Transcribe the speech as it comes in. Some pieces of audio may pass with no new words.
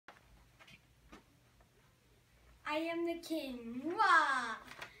I am the king. Wah!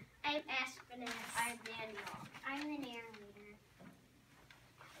 I'm Aspeness. I'm Daniel. I'm the narrator.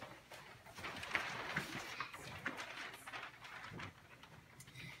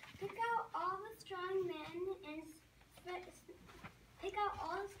 Pick out all the strong men and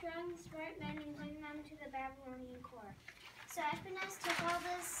smart men and bring them to the Babylonian court. So Aspeness took all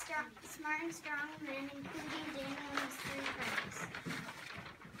the smart and strong men, including Daniel and his 3 friends.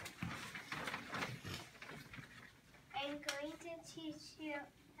 I'm going to teach you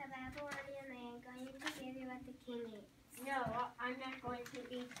the Babylonian way. I'm going to give you what the king eats. No, I'm not going to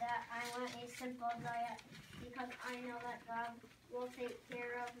eat that. I want a simple diet because I know that God will take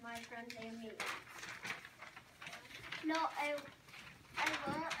care of my friends and me. No, I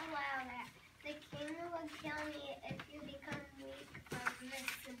won't allow that. The king will kill me if you become weak from this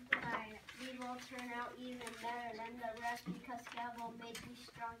simple diet. We will turn out even better than the rest because God will make me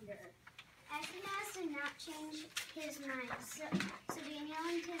stronger. Aspeness did not change his mind, so Daniel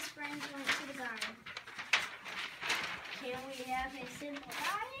and his friends went to the garden. Can we have a simple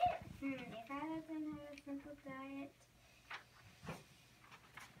diet? If I let them have a simple diet,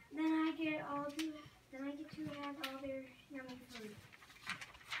 then I get to have all their yummy food.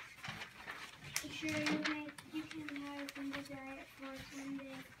 sure you can have a simple diet for 10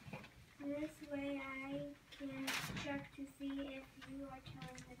 days. This way I can check to see if you are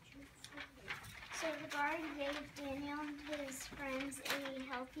telling the truth. So the guard gave Daniel and his friends a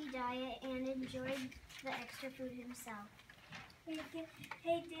healthy diet and enjoyed the extra food himself.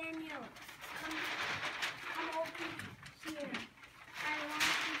 Hey Daniel, come over here. I want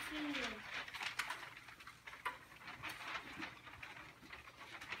to see you.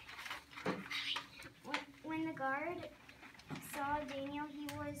 When the guard saw Daniel, he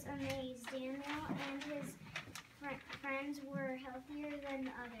was amazed. Daniel and his friends were healthier than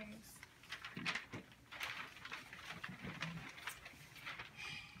the others.